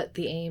what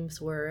the aims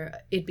were.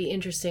 It'd be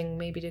interesting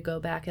maybe to go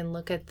back and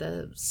look at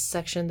the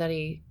section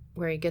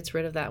where he gets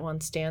rid of that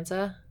one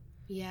stanza.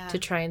 Yeah. To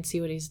try and see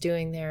what he's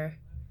doing there.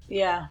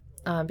 Yeah.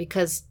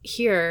 Because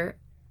here,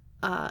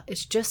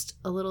 it's just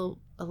a little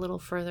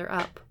further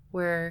up,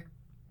 where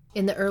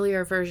in the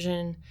earlier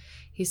version,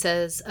 he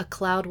says, "A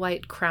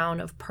cloud-white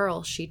crown of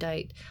pearl she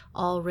dight,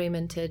 all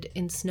raimented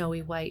in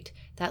snowy white,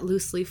 that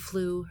loosely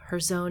flew her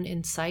zone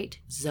in sight."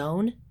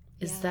 Zone?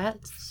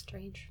 That's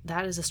strange.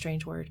 That is a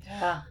strange word.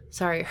 Yeah.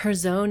 Sorry. "Her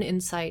zone in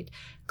sight,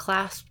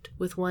 clasped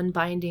with one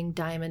binding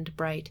diamond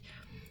bright,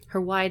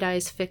 her wide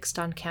eyes fixed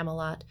on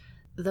Camelot,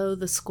 though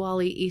the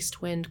squally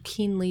east wind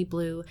keenly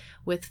blew,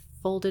 with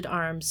folded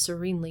arms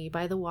serenely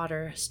by the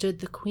water stood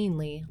the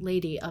queenly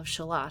Lady of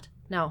Shalott."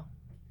 Now,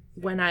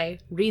 when I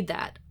read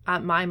that,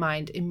 my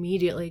mind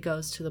immediately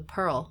goes to the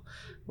Pearl,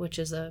 which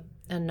is an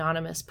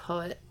anonymous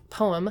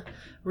poem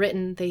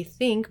written, they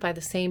think, by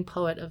the same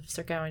poet of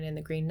Sir Gawain and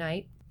the Green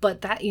Knight.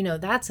 But that,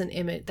 that's an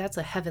image, that's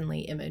a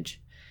heavenly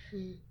image.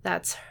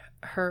 That's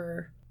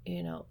her,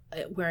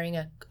 wearing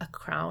a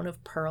crown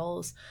of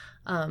pearls.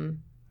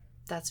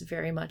 That's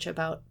very much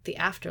about the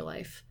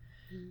afterlife.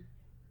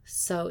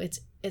 So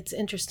it's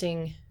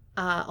interesting.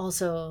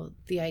 Also,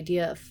 the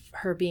idea of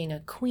her being a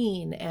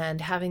queen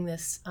and having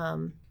this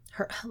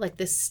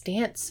this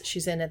stance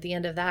she's in at the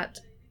end of that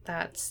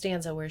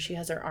stanza, where she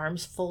has her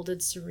arms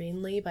folded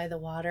serenely by the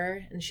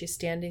water and she's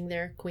standing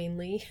there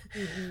queenly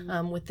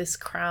with this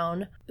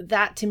crown.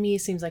 That to me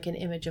seems like an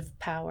image of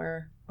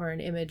power, or an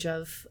image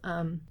of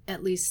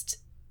at least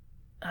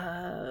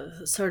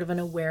sort of an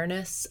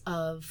awareness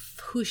of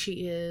who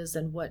she is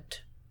and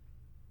what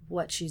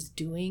she's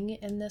doing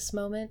in this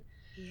moment.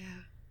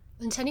 Yeah.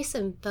 And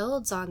Tennyson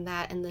builds on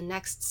that in the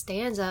next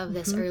stanza of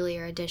this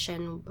earlier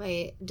edition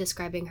by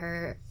describing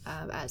her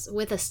as,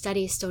 "with a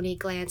steady stony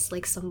glance,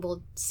 like some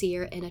bold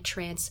seer in a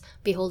trance,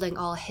 beholding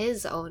all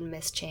his own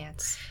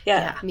mischance."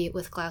 Yeah. Meet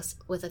with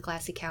a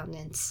glassy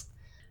countenance.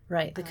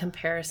 Right, the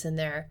comparison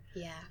there.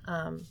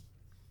 Yeah.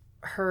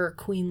 Her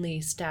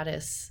queenly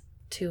status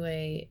to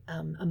a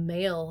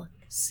male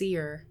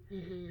seer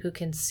who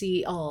can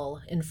see all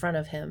in front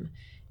of him,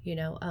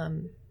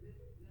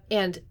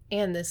 and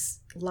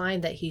this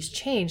line that he's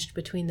changed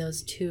between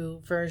those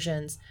two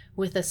versions,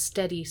 "with a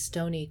steady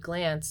stony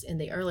glance" in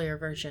the earlier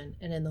version,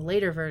 and in the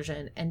later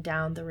version, "and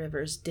down the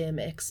river's dim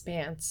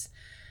expanse,"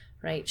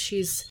 right?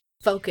 She's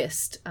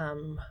focused,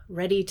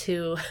 ready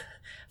to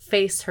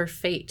face her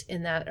fate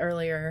in that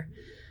earlier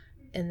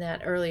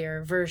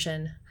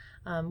version,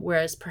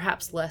 whereas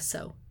perhaps less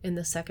so in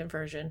the second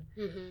version.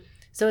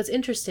 So it's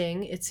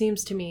interesting, it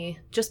seems to me,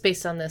 just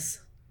based on this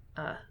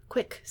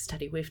quick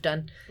study we've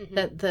done,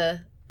 that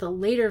the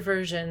later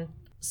version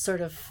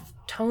sort of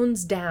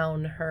tones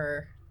down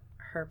her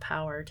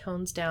power,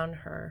 tones down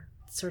her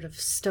sort of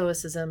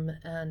stoicism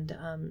and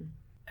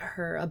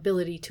her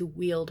ability to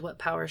wield what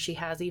power she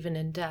has even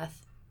in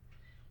death.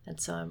 And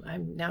so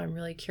I'm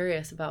really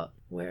curious about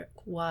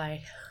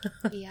why.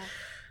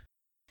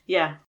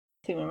 Yeah.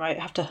 I think we might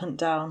have to hunt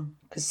down,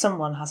 because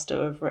someone has to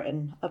have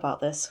written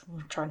about this.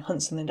 We'll try and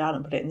hunt something down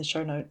and put it in the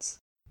show notes.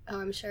 Oh,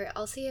 I'm sure.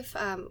 I'll see if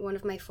one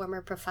of my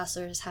former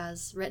professors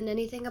has written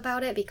anything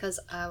about it, because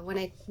when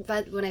I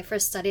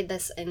first studied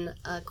this in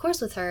a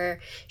course with her,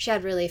 she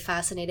had really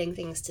fascinating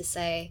things to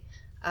say.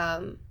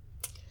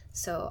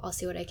 So I'll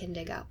see what I can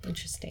dig up.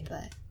 Interesting.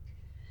 But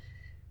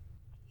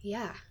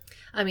yeah.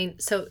 I mean,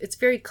 so it's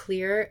very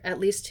clear, at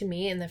least to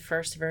me in the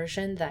first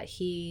version, that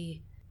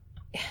he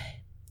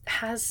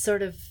has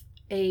sort of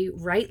a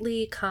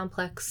rightly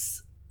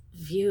complex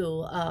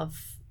view of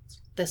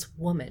this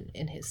woman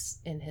in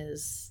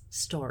his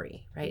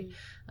story, right?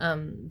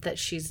 That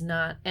she's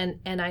not,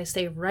 and I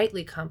say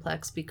rightly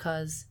complex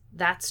because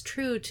that's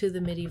true to the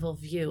medieval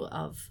view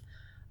of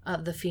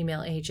the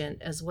female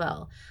agent as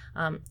well.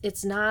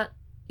 It's not,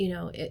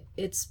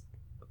 it's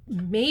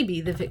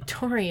maybe the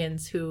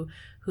Victorians who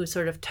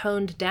sort of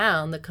toned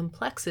down the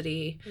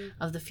complexity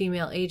of the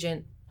female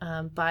agent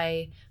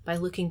by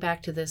looking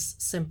back to this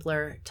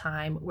simpler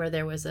time where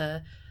there was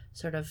a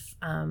sort of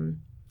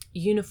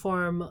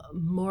uniform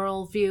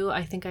moral view.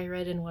 I think I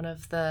read in one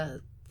of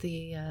the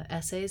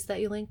essays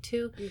that you linked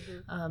to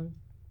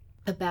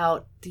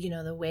about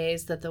the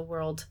ways that the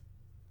world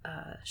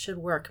should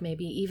work,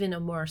 maybe even a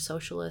more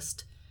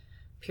socialist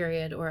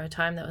period or a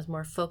time that was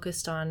more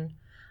focused on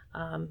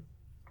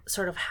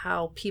sort of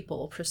how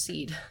people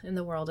proceed in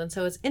the world. And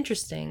so it's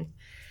interesting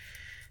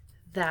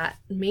that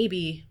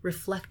maybe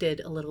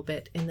reflected a little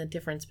bit in the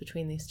difference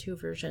between these two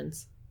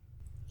versions.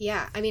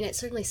 Yeah, I mean, it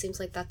certainly seems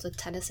like that's what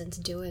Tennyson's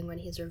doing when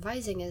he's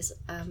revising, is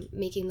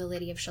making the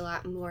Lady of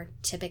Shalott more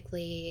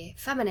typically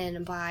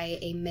feminine by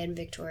a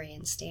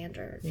mid-Victorian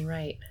standard.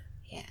 Right.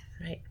 Yeah.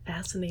 Right.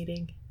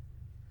 Fascinating.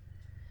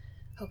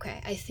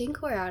 Okay, I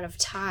think we're out of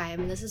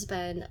time. This has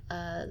been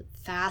a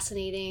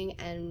fascinating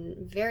and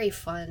very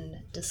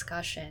fun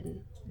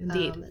discussion.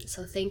 Indeed.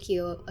 So thank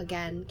you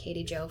again,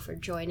 Katie Jo, for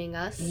joining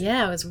us.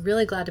 Yeah, I was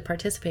really glad to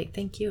participate.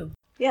 Thank you.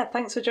 Yeah,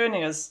 thanks for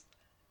joining us.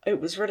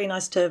 It was really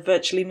nice to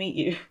virtually meet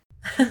you.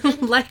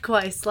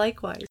 Likewise.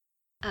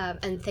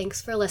 And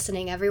thanks for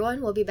listening,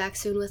 everyone. We'll be back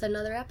soon with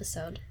another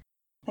episode.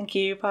 Thank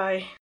you.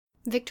 Bye.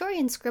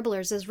 Victorian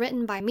Scribblers is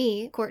written by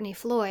me, Courtney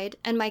Floyd,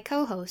 and my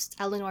co-host,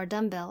 Eleanor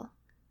Dumbill.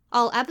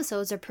 All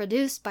episodes are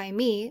produced by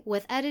me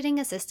with editing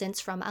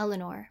assistance from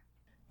Eleanor.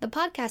 The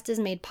podcast is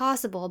made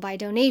possible by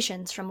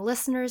donations from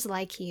listeners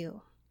like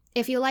you.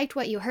 If you liked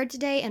what you heard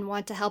today and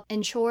want to help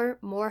ensure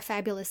more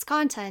fabulous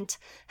content,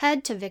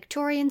 head to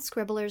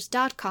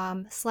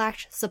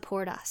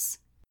victorianscribblers.com/support us.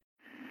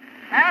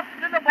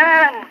 After the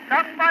Ball,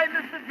 sung by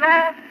Mr.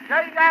 George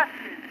J.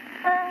 Gaskins.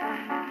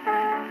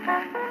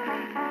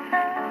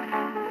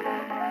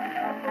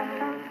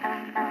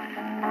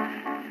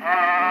 A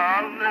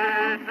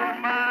little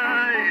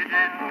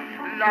maiden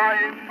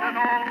climbed an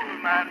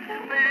old man's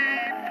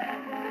sleeve,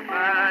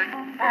 begged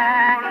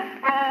for a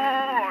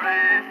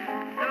story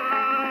to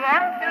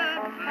Uncle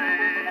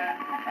Flea.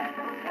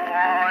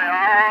 Why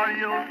are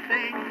you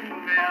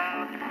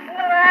single?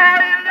 Why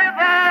live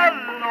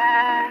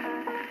alone?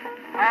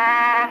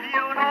 Have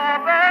you no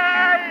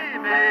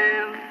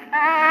babies?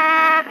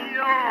 Have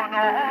you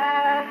no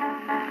home?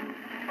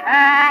 I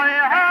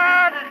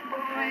had a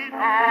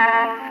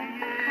sweetheart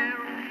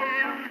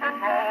years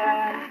ago,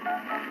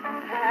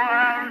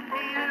 where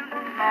he is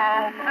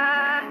now,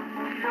 and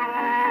you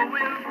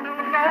will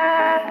soon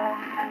know.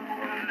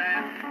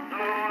 Listen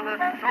to the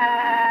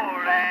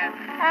story,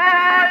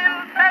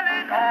 I'll tell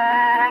it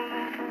all.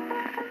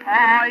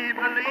 I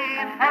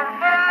believe her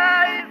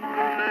life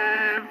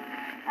lives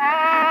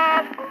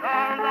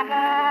after the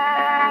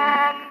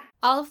ball.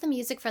 All of the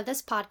music for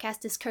this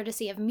podcast is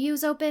courtesy of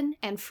MuseOpen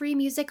and Free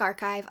Music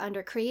Archive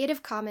under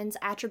Creative Commons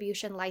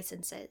Attribution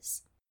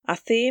licenses. Our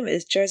theme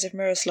is Joseph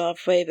Miroslav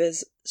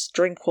Weber's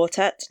String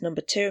Quartet, No.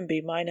 2 in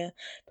B minor,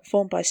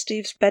 performed by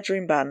Steve's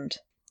Bedroom Band.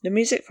 The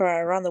music for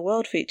our Around the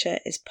World feature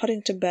is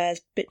Puddington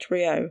Bear's Bit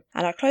Rio,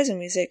 and our closing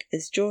music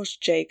is George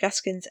J.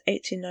 Gaskins'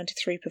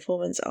 1893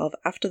 performance of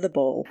After the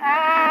Ball.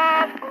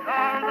 After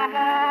the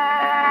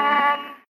ball.